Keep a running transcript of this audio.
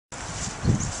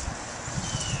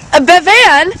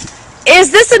BevVan,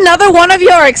 is this another one of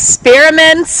your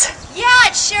experiments? Yeah,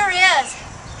 it sure is.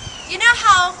 You know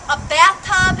how a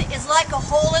bathtub is like a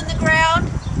hole in the ground?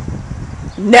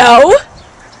 No.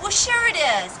 Well, sure it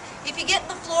is. If you get in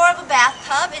the floor of a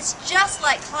bathtub, it's just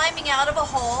like climbing out of a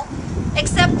hole,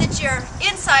 except that you're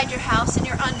inside your house and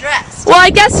you're undressed. Well, I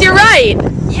guess you're right.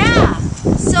 Yeah.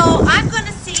 So I'm going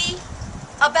to see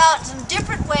about some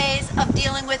different ways of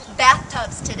dealing with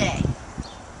bathtubs today.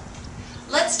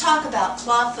 Let's talk about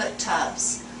clawfoot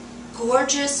tubs.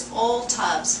 Gorgeous old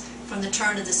tubs from the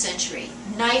turn of the century.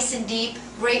 Nice and deep,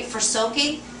 great for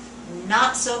soaking,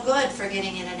 not so good for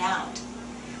getting in and out.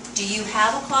 Do you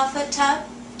have a clawfoot tub?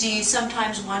 Do you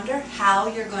sometimes wonder how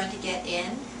you're going to get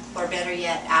in, or better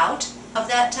yet, out of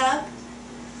that tub?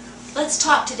 Let's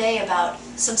talk today about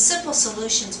some simple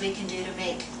solutions we can do to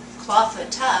make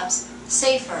clawfoot tubs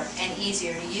safer and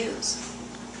easier to use.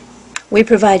 We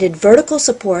provided vertical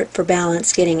support for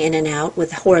balance getting in and out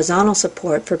with horizontal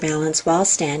support for balance while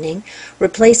standing,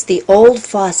 replaced the old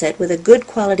faucet with a good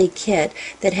quality kit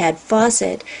that had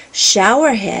faucet,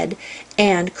 shower head,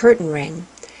 and curtain ring.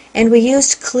 And we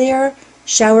used clear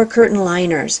shower curtain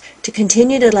liners to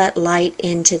continue to let light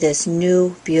into this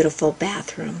new beautiful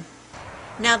bathroom.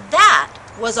 Now that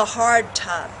was a hard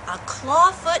tub, a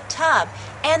clawfoot tub,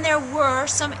 and there were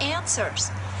some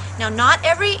answers. Now not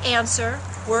every answer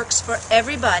works for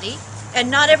everybody,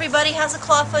 and not everybody has a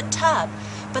clawfoot tub,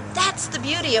 but that's the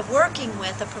beauty of working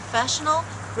with a professional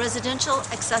residential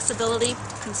accessibility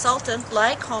consultant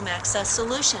like Home Access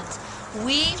Solutions.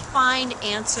 We find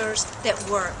answers that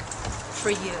work for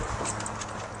you.